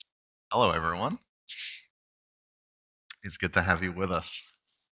Hello, everyone. It's good to have you with us.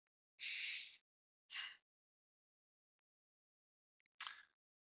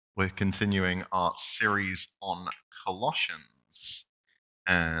 We're continuing our series on Colossians.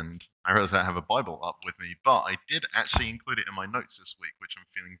 And I realize I have a Bible up with me, but I did actually include it in my notes this week, which I'm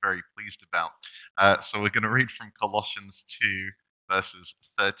feeling very pleased about. So we're going to read from Colossians 2, verses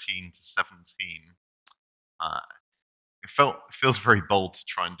 13 to 17. Uh, it feels very bold to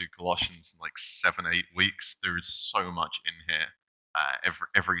try and do Colossians in like 7, 8 weeks. There is so much in here.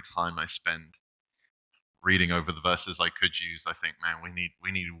 Every time I spend reading over the verses I could use, I think, man,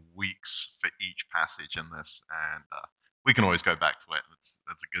 we need weeks for each passage in this, and we can always go back to it.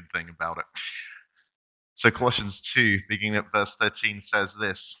 That's a good thing about it. So Colossians 2, beginning at verse 13, says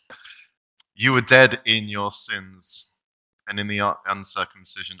this: "You were dead in your sins and in the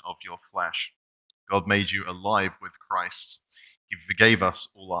uncircumcision of your flesh. God made you alive with Christ. He forgave us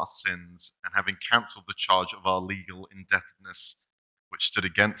all our sins, and having cancelled the charge of our legal indebtedness, which stood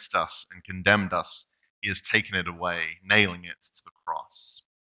against us and condemned us, he has taken it away, nailing it to the cross.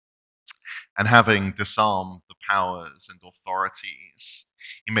 And having disarmed the powers and authorities,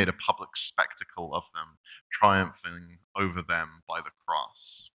 he made a public spectacle of them, triumphing over them by the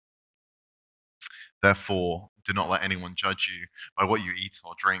cross. Therefore, do not let anyone judge you by what you eat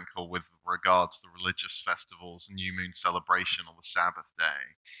or drink, or with regard to the religious festivals, new moon celebration, or the Sabbath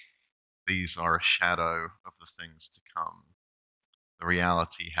day. These are a shadow of the things to come. The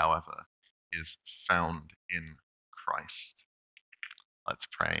reality, however, is found in Christ." Let's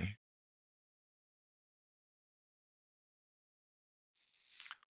pray.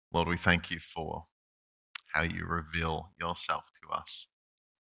 Lord, we thank you for how you reveal yourself to us.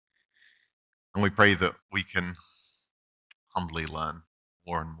 And we pray that we can humbly learn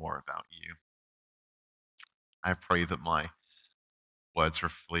more and more about you. I pray that my words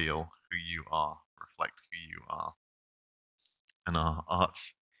reflect who you are, and our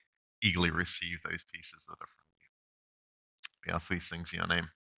hearts eagerly receive those pieces that are from you. We ask these things in your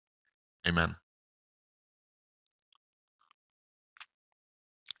name. Amen.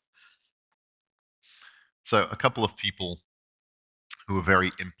 So, a couple of people who were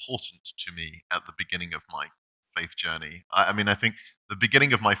very important to me at the beginning of my faith journey. I think the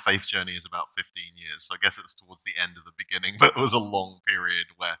beginning of my faith journey is about 15 years. So I guess it was towards the end of the beginning, but it was a long period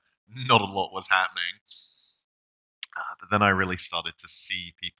where not a lot was happening. But then I really started to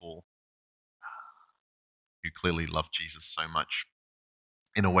see people who clearly loved Jesus so much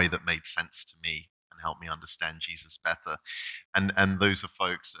in a way that made sense to me and helped me understand Jesus better. And those are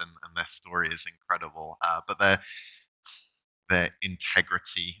folks, and their story is incredible. But their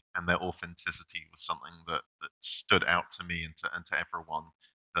integrity and their authenticity was something that stood out to me and to everyone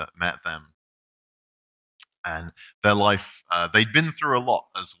that met them. And their life, they'd been through a lot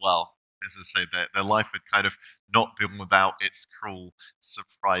as well. As I say, their life had kind of not been without its cruel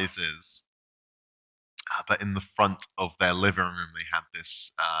surprises. But in the front of their living room, they had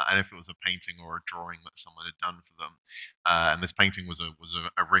this, and if it was a painting or a drawing that someone had done for them, and this painting was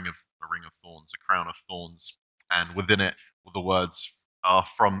a ring of thorns, a crown of thorns, and within it were the words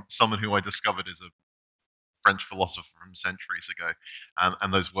from someone who I discovered is a French philosopher from centuries ago,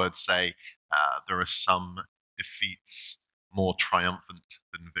 and those words say, "There are some defeats more triumphant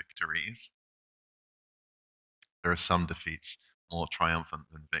than victories. There are some defeats more triumphant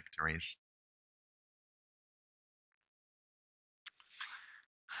than victories."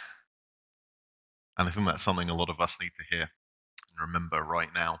 And I think that's something a lot of us need to hear and remember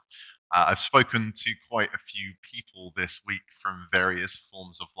right now. I've spoken to quite a few people this week from various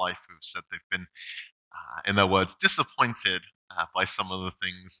forms of life who've said they've been, in their words, disappointed by some of the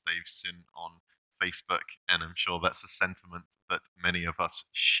things they've seen on Facebook. And I'm sure that's a sentiment that many of us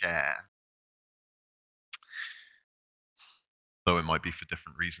share, though it might be for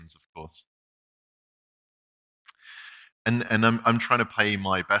different reasons, of course. And I'm trying to pay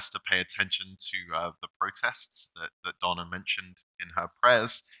my best to pay attention to the protests that Donna mentioned in her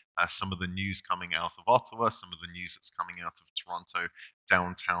prayers. Some of the news coming out of Ottawa, some of the news that's coming out of Toronto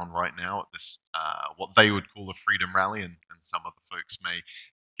downtown right now at this what they would call a freedom rally, and some other folks may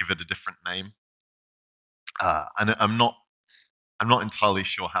give it a different name. And I'm not entirely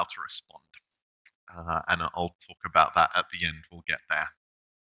sure how to respond. And I'll talk about that at the end. We'll get there.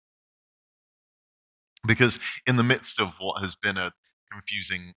 Because in the midst of what has been a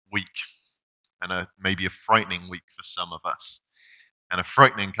confusing week, and maybe a frightening week for some of us, and a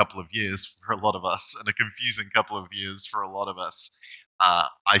frightening couple of years for a lot of us, and a confusing couple of years for a lot of us,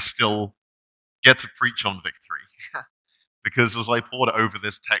 I still get to preach on victory. Because as I poured over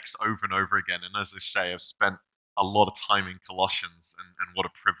this text over and over again, and as I say, I've spent a lot of time in Colossians, and what a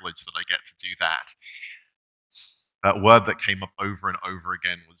privilege that I get to do that. That word that came up over and over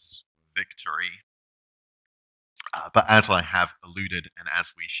again was victory. But as I have alluded, and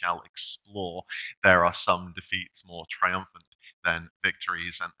as we shall explore, there are some defeats more triumphant than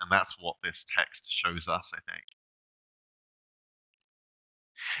victories, and that's what this text shows us, I think.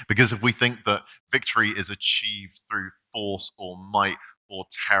 Because if we think that victory is achieved through force or might or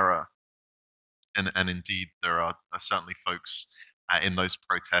terror, and indeed there are certainly folks in those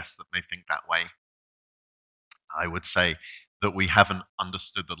protests that may think that way, I would say that we haven't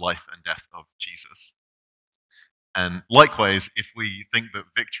understood the life and death of Jesus. And likewise, if we think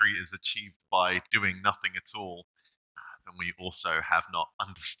that victory is achieved by doing nothing at all, then we also have not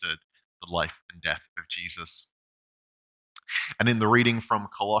understood the life and death of Jesus. And in the reading from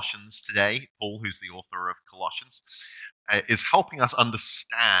Colossians today, Paul, who's the author of Colossians, is helping us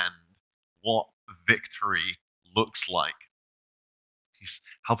understand what victory looks like. He's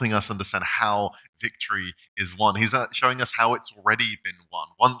helping us understand how victory is won. He's showing us how it's already been won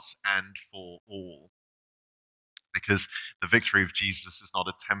once and for all. Because the victory of Jesus is not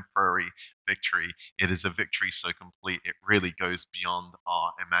a temporary victory. It is a victory so complete, it really goes beyond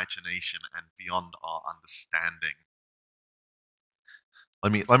our imagination and beyond our understanding.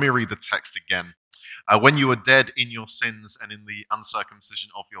 Let me read the text again. When you were dead in your sins and in the uncircumcision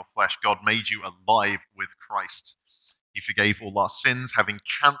of your flesh, God made you alive with Christ. He forgave all our sins, having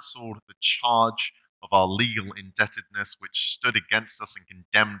cancelled the charge of our legal indebtedness, which stood against us and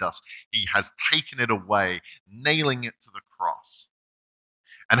condemned us. He has taken it away, nailing it to the cross.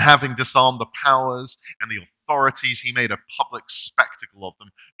 And having disarmed the powers and the authorities, he made a public spectacle of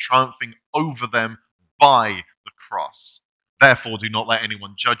them, triumphing over them by the cross. Therefore, do not let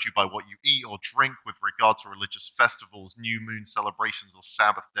anyone judge you by what you eat or drink with regard to religious festivals, new moon celebrations, or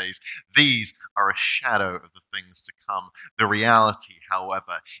Sabbath days. These are a shadow of the things to come. The reality,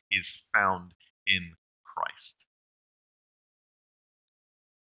 however, is found in Christ.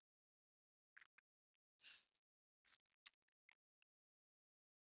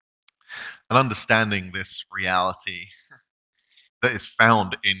 And understanding this reality that is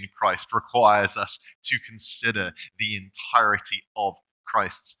found in Christ requires us to consider the entirety of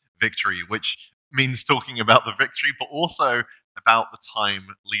Christ's victory, which means talking about the victory, but also about the time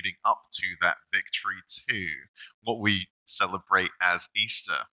leading up to that victory too, what we celebrate as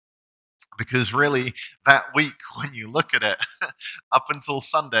Easter. Because really, that week, when you look at it, up until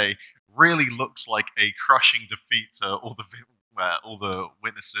Sunday, really looks like a crushing defeat to all the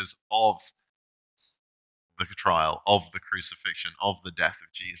witnesses of the trial, of the crucifixion, of the death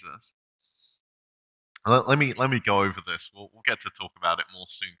of Jesus. Let me go over this. We'll get to talk about it more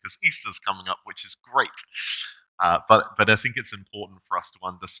soon because Easter's coming up, which is great. But I think it's important for us to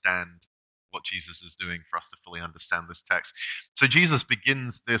understand what Jesus is doing, for us to fully understand this text. So Jesus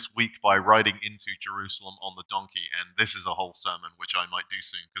begins this week by riding into Jerusalem on the donkey, and this is a whole sermon which I might do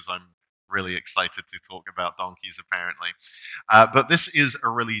soon because I'm really excited to talk about donkeys apparently. But this is a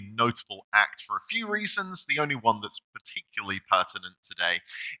really notable act for a few reasons. The only one that's particularly pertinent today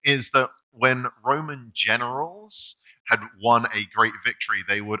is that when Roman generals had won a great victory,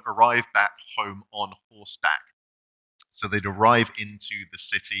 they would arrive back home on horseback. So they'd arrive into the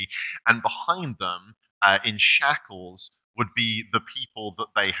city, and behind them, in shackles, would be the people that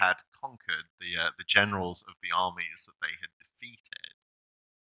they had conquered, the generals of the armies that they had defeated.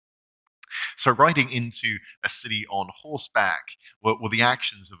 So riding into a city on horseback were the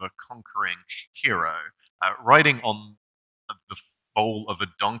actions of a conquering hero. Riding on the foal of a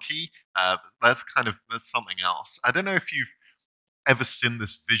donkey, that's something else. I don't know if you've ever seen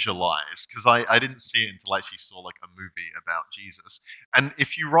this visualized, because I didn't see it until I actually saw like a movie about Jesus. And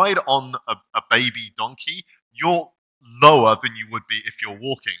if you ride on a baby donkey, you're lower than you would be if you're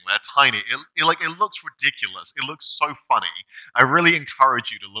walking. They're tiny. It looks ridiculous. It looks so funny. I really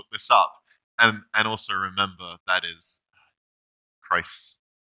encourage you to look this up and also remember that is Christ's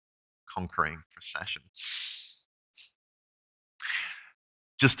conquering procession.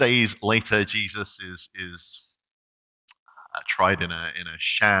 Just days later, Jesus is tried in a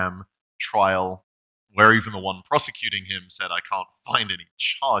sham trial where even the one prosecuting him said, "I can't find any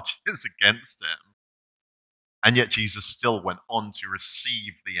charges against him." And yet Jesus still went on to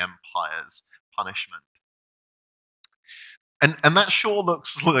receive the empire's punishment. And that sure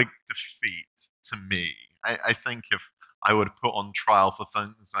looks like defeat to me. I think if I were put on trial for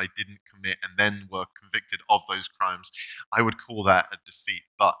things I didn't commit and then were convicted of those crimes, I would call that a defeat.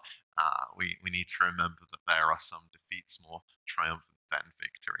 But we need to remember that there are some defeats more triumphant than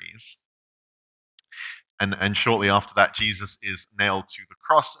victories. And shortly after that, Jesus is nailed to the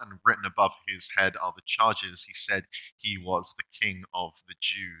cross, and written above his head are the charges. He said he was the King of the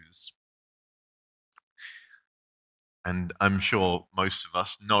Jews. And I'm sure most of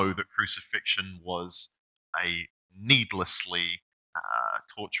us know that crucifixion was a needlessly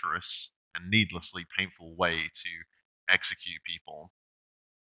torturous and needlessly painful way to execute people.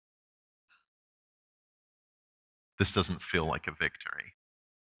 This doesn't feel like a victory,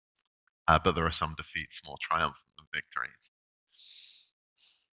 but there are some defeats more triumphant than victories.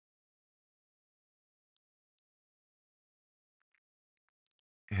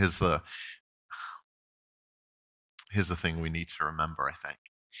 Here's the thing we need to remember, I think.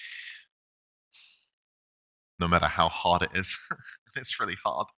 No matter how hard it is, it's really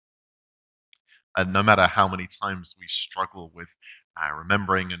hard. And no matter how many times we struggle with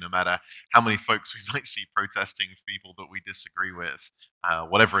remembering, and no matter how many folks we might see protesting, people that we disagree with,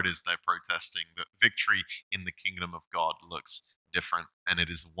 whatever it is they're protesting, that victory in the kingdom of God looks different, and it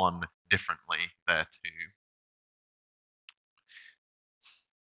is won differently there too.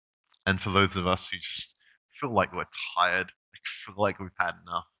 And for those of us who just feel like we're tired, feel like we've had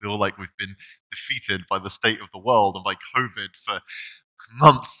enough, feel like we've been defeated by the state of the world and by COVID for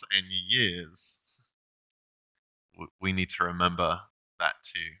months and years, we need to remember that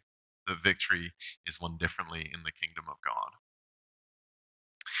too. That victory is won differently in the kingdom of God.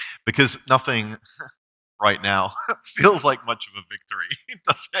 Because nothing right now feels like much of a victory,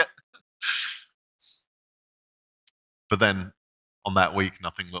 does it? But then on that week,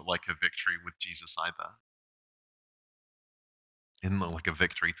 nothing looked like a victory with Jesus either. It didn't look like a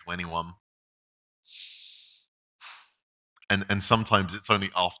victory to anyone. And sometimes it's only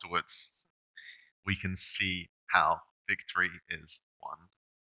afterwards we can see how victory is won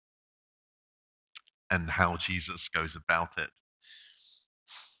and how Jesus goes about it.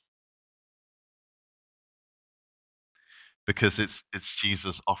 Because it's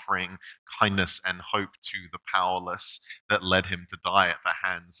Jesus offering kindness and hope to the powerless that led him to die at the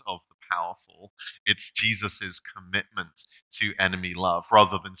hands of the powerful. It's Jesus's commitment to enemy love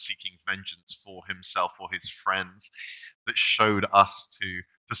rather than seeking vengeance for himself or his friends that showed us to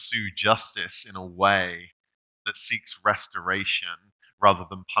pursue justice in a way that seeks restoration rather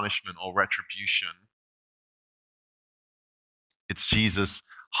than punishment or retribution. It's Jesus'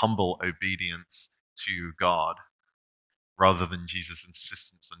 humble obedience to God rather than Jesus'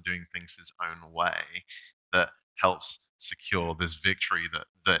 insistence on doing things his own way that helps secure this victory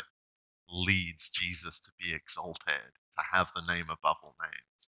that leads Jesus to be exalted, to have the name above all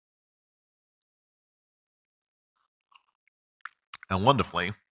names. And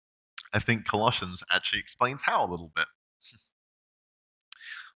wonderfully, I think Colossians actually explains how a little bit.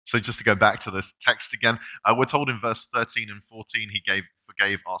 So just to go back to this text again, we're told in verse 13 and 14, he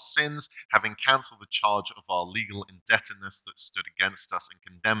forgave our sins, having cancelled the charge of our legal indebtedness that stood against us and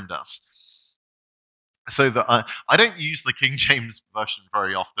condemned us. So that I don't use the King James Version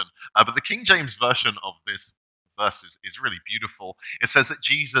very often, but the King James Version of this verse is really beautiful. It says that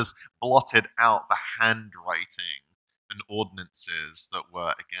Jesus blotted out the handwriting and ordinances that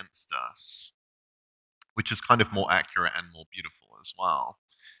were against us, which is kind of more accurate and more beautiful as well.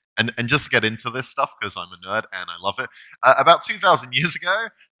 And just to get into this stuff, because I'm a nerd and I love it, about 2,000 years ago,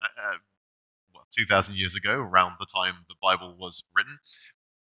 2,000 years ago, around the time the Bible was written,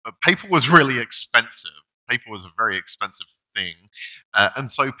 paper was really expensive. Paper was a very expensive thing, and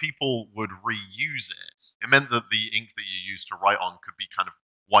so people would reuse it. It meant that the ink that you used to write on could be kind of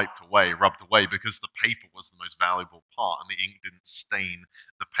wiped away, rubbed away, because the paper was the most valuable part, and the ink didn't stain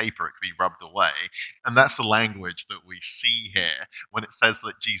the paper. It could be rubbed away. And that's the language that we see here when it says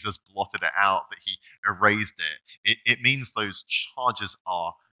that Jesus blotted it out, that he erased it. It means those charges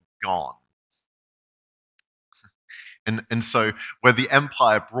are gone. And so, where the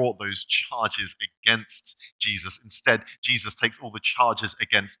empire brought those charges against Jesus, instead, Jesus takes all the charges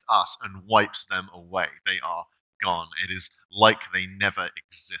against us and wipes them away. They are gone. It is like they never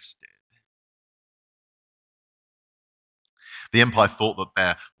existed. The empire thought that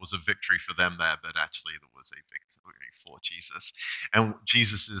there was a victory for them there, but actually there was a victory for Jesus. And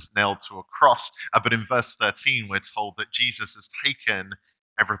Jesus is nailed to a cross. But in verse 13, we're told that Jesus has taken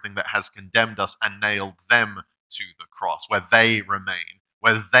everything that has condemned us and nailed them to the cross, where they remain,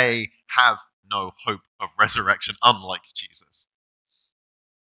 where they have no hope of resurrection, unlike Jesus.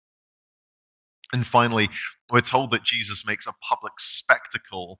 And finally, we're told that Jesus makes a public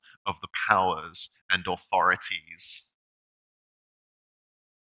spectacle of the powers and authorities.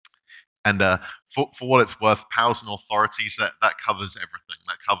 And for what it's worth, powers and authorities, that covers everything.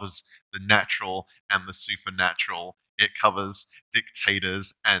 That covers the natural and the supernatural. It covers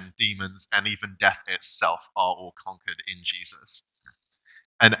dictators and demons, and even death itself are all conquered in Jesus.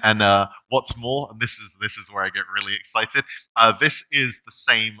 And what's more, and this is where I get really excited. This is the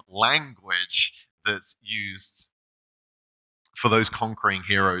same language that's used for those conquering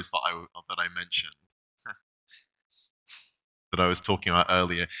heroes that I mentioned, that I was talking about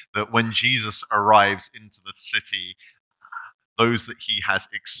earlier. That when Jesus arrives into the city, those that he has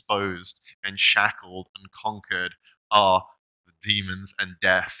exposed and shackled and conquered are the demons and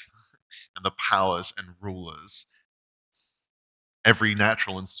death and the powers and rulers. Every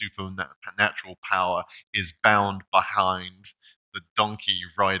natural and supernatural power is bound behind the donkey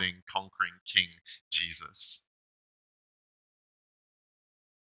riding, conquering King Jesus.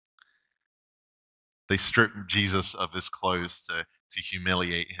 They strip Jesus of his clothes to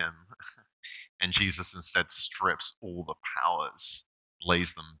humiliate him, and Jesus instead strips all the powers,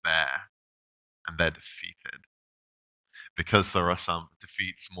 lays them bare, and they're defeated. Because there are some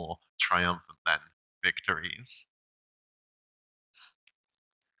defeats more triumphant than victories.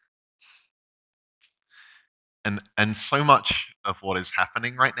 And so much of what is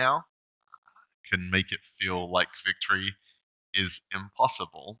happening right now can make it feel like victory is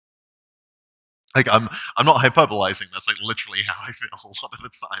impossible. Like I'm not hyperbolizing. That's like literally how I feel a lot of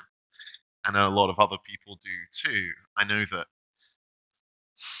the time. I know a lot of other people do too. I know that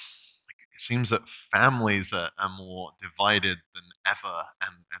it seems that families are more divided than ever,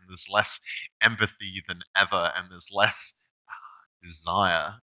 and there's less empathy than ever, and there's less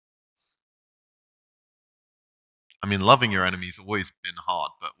desire. I mean, loving your enemies always been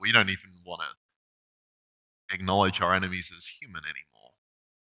hard, but we don't even want to acknowledge our enemies as human anymore.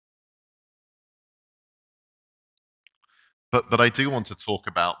 But I do want to talk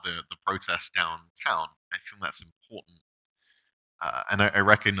about the protest downtown. I think that's important, and I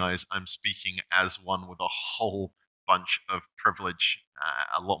recognize I'm speaking as one with a whole bunch of privilege,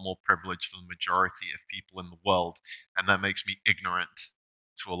 a lot more privilege than the majority of people in the world, and that makes me ignorant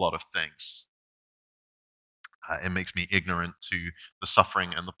to a lot of things. It makes me ignorant to the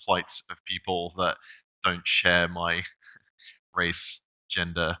suffering and the plights of people that don't share my race,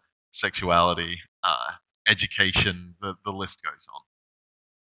 gender, sexuality, education, the list goes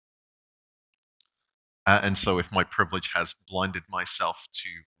on. And so, if my privilege has blinded myself to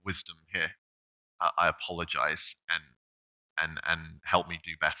wisdom here, I apologize and help me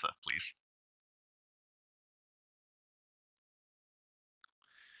do better, please.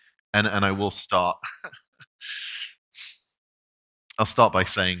 And I will start. I'll start by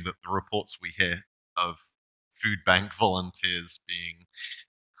saying that the reports we hear of food bank volunteers being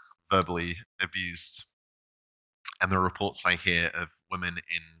verbally abused, and the reports I hear of women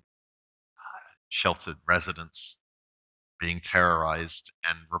in sheltered residence being terrorized,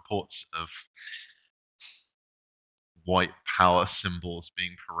 and reports of white power symbols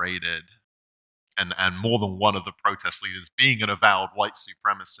being paraded, and more than one of the protest leaders being an avowed white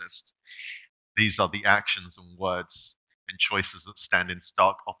supremacist. These are the actions and words and choices that stand in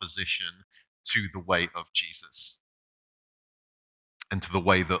stark opposition to the way of Jesus and to the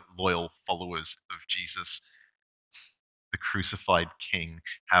way that loyal followers of Jesus, the crucified King,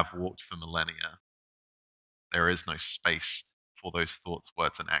 have walked for millennia. There is no space for those thoughts,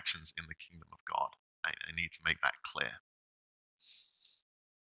 words, and actions in the kingdom of God. I need to make that clear.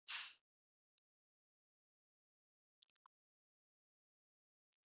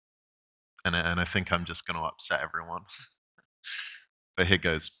 And I think I'm just going to upset everyone. But here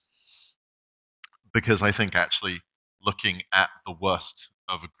goes. Because I think actually looking at the worst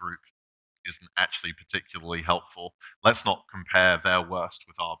of a group isn't actually particularly helpful. Let's not compare their worst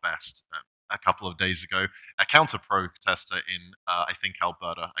with our best. A couple of days ago, a counter protester in, I think,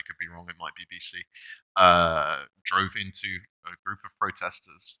 Alberta, I could be wrong, it might be BC, drove into a group of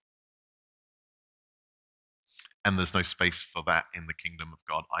protesters. And there's no space for that in the kingdom of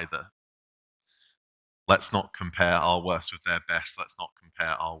God either. Let's not compare our worst with their best. Let's not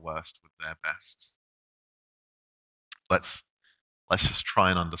compare our worst with their best. Let's just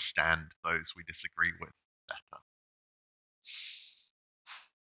try and understand those we disagree with better.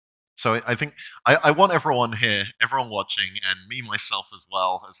 So I think I want everyone here, everyone watching, and me myself as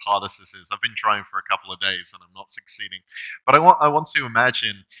well, as hard as this is. I've been trying for a couple of days and I'm not succeeding. But I want to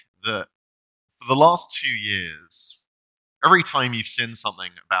imagine that for the last 2 years, every time you've seen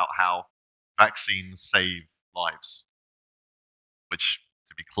something about how vaccines save lives, which,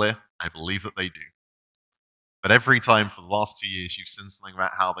 to be clear, I believe that they do. But every time for the last 2 years you've seen something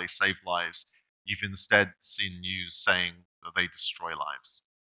about how they save lives, you've instead seen news saying that they destroy lives.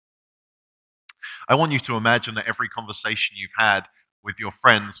 I want you to imagine that every conversation you've had with your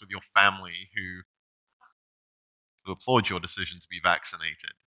friends, with your family, who who applaud your decision to be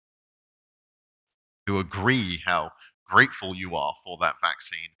vaccinated, who agree how grateful you are for that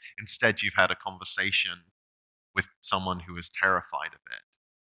vaccine. Instead, you've had a conversation with someone who is terrified of it.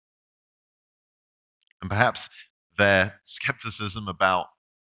 And perhaps their skepticism about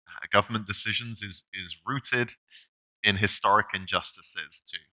government decisions is rooted in historic injustices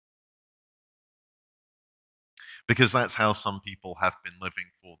too. Because that's how some people have been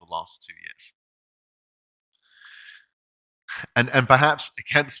living for the last 2 years. And perhaps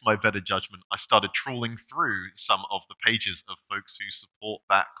against my better judgment, I started trawling through some of the pages of folks who support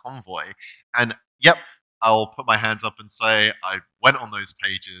that convoy. And yep, I'll put my hands up and say I went on those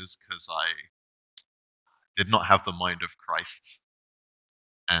pages because I did not have the mind of Christ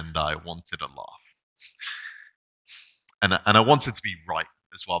and I wanted a laugh. And I wanted to be right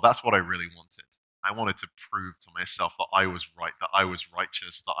as well. That's what I really wanted. I wanted to prove to myself that I was right, that I was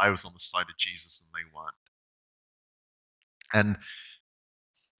righteous, that I was on the side of Jesus and they weren't. And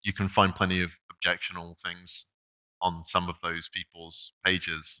you can find plenty of objectionable things on some of those people's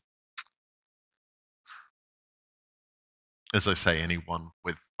pages. As I say, anyone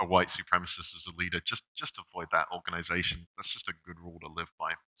with a white supremacist as a leader, just avoid that organization. That's just a good rule to live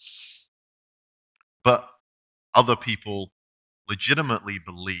by. But other people legitimately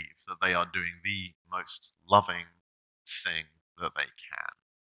believe that they are doing the most loving thing that they can.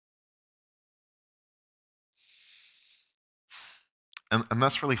 And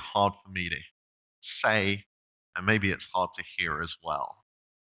that's really hard for me to say, and maybe it's hard to hear as well.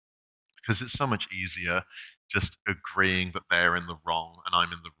 Because it's so much easier just agreeing that they're in the wrong and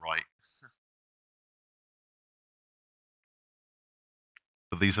I'm in the right.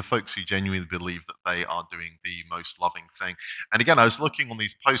 But these are folks who genuinely believe that they are doing the most loving thing. And again, I was looking on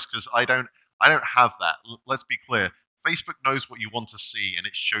these posts because I don't have that. Let's be clear. Facebook knows what you want to see and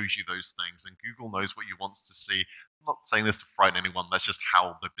it shows you those things, and Google knows what you want to see. I'm not saying this to frighten anyone, that's just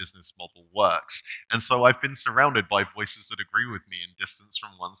how the business model works. And so I've been surrounded by voices that agree with me and distance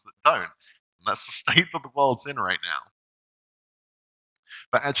from ones that don't. And that's the state that the world's in right now.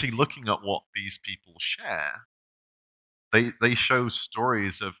 But actually looking at what these people share, they show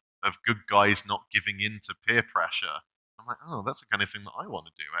stories of good guys not giving in to peer pressure. I'm like, oh, that's the kind of thing that I want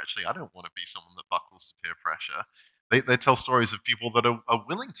to do. Actually, I don't want to be someone that buckles to peer pressure. They tell stories of people that are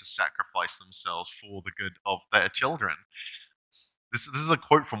willing to sacrifice themselves for the good of their children. This is a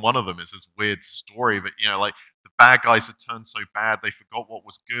quote from one of them. It's this weird story, but like the bad guys had turned so bad, they forgot what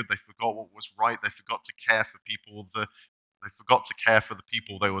was good, they forgot what was right, they forgot to care for people. They forgot to care for the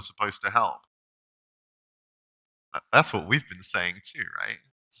people they were supposed to help. That's what we've been saying too, right?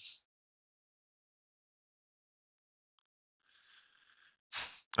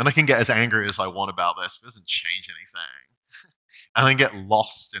 And I can get as angry as I want about this, but it doesn't change anything. And I get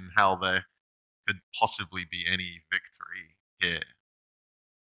lost in how there could possibly be any victory here.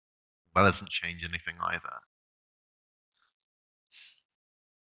 That doesn't change anything either.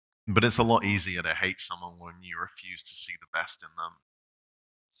 But it's a lot easier to hate someone when you refuse to see the best in them.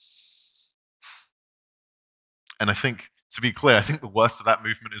 And I think, to be clear, I think the worst of that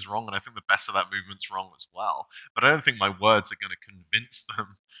movement is wrong, and I think the best of that movement's wrong as well. But I don't think my words are going to convince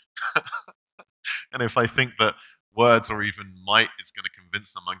them. And if I think that words or even might is going to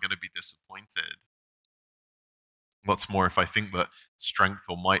convince them, I'm going to be disappointed. What's more, if I think that strength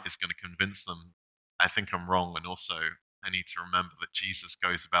or might is going to convince them, I think I'm wrong. And also, I need to remember that Jesus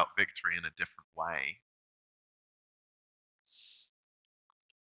goes about victory in a different way.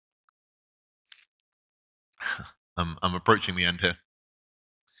 I'm approaching the end here.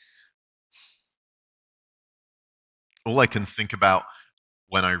 All I can think about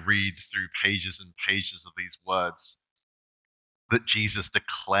when I read through pages and pages of these words that Jesus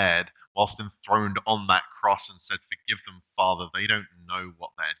declared whilst enthroned on that cross and said, "Forgive them, Father, they don't know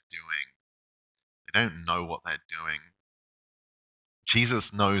what they're doing. They don't know what they're doing."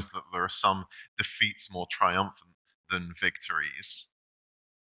 Jesus knows that there are some defeats more triumphant than victories.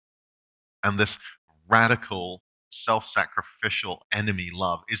 And this radical, self sacrificial enemy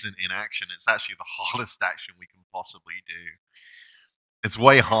love isn't in action. It's actually the hardest action we can possibly do. It's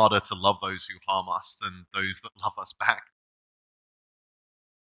way harder to love those who harm us than those that love us back.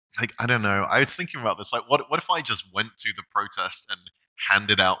 Like, I don't know. I was thinking about this. Like, what if I just went to the protest and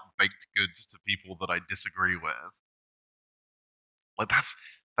handed out baked goods to people that I disagree with? Like,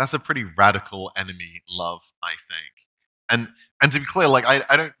 that's a pretty radical enemy love, I think. And to be clear, like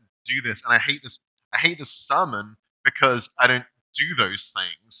I don't do this, and I hate this sermon because I don't do those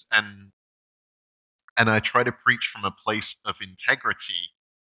things, and I try to preach from a place of integrity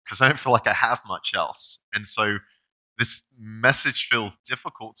because I don't feel like I have much else. And so this message feels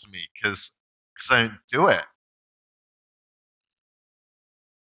difficult to me because I don't do it.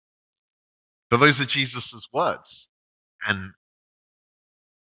 But those are Jesus's words. And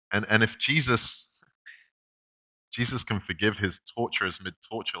and if Jesus can forgive his torturers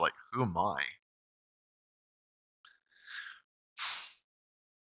mid-torture, like who am I?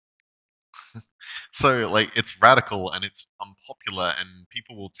 So like it's radical and it's unpopular and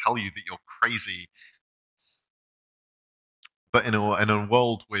people will tell you that you're crazy. But in a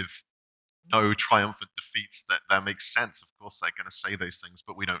world with no triumphant defeats, that makes sense. Of course they're going to say those things,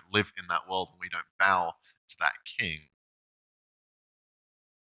 but we don't live in that world and we don't bow to that king.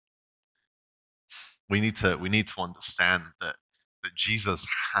 We need to understand that Jesus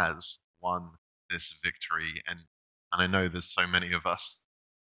has won this victory, and I know there's so many of us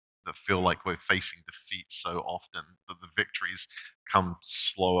that feel like we're facing defeat so often that the victories come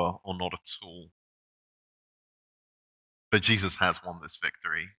slower or not at all. But Jesus has won this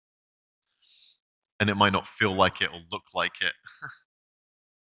victory. And it might not feel like it or look like it,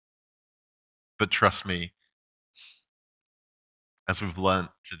 but trust me, as we've learnt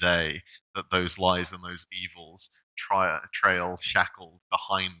today, that those lies and those evils trail shackled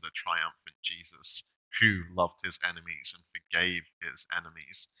behind the triumphant Jesus who loved his enemies and forgave his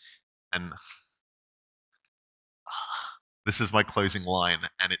enemies. And this is my closing line,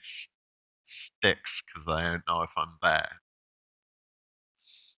 and it sticks because I don't know if I'm there.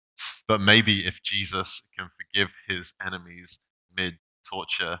 But maybe if Jesus can forgive his enemies mid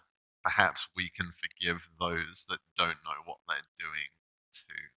torture, perhaps we can forgive those that don't know what they're doing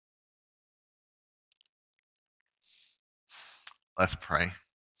too. Let's pray.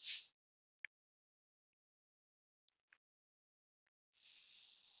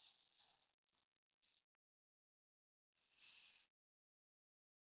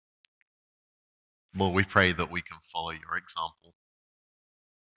 Lord, we pray that we can follow your example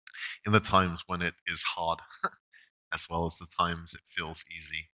in the times when it is hard, as well as the times it feels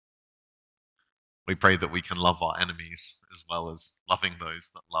easy. We pray that we can love our enemies as well as loving those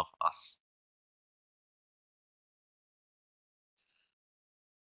that love us.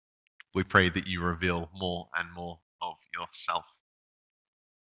 We pray that you reveal more and more of yourself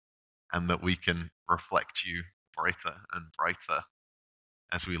and that we can reflect you brighter and brighter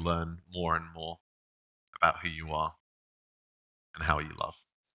as we learn more and more about who you are and how you love.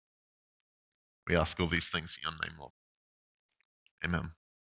 We ask all these things in your name, Lord. Amen.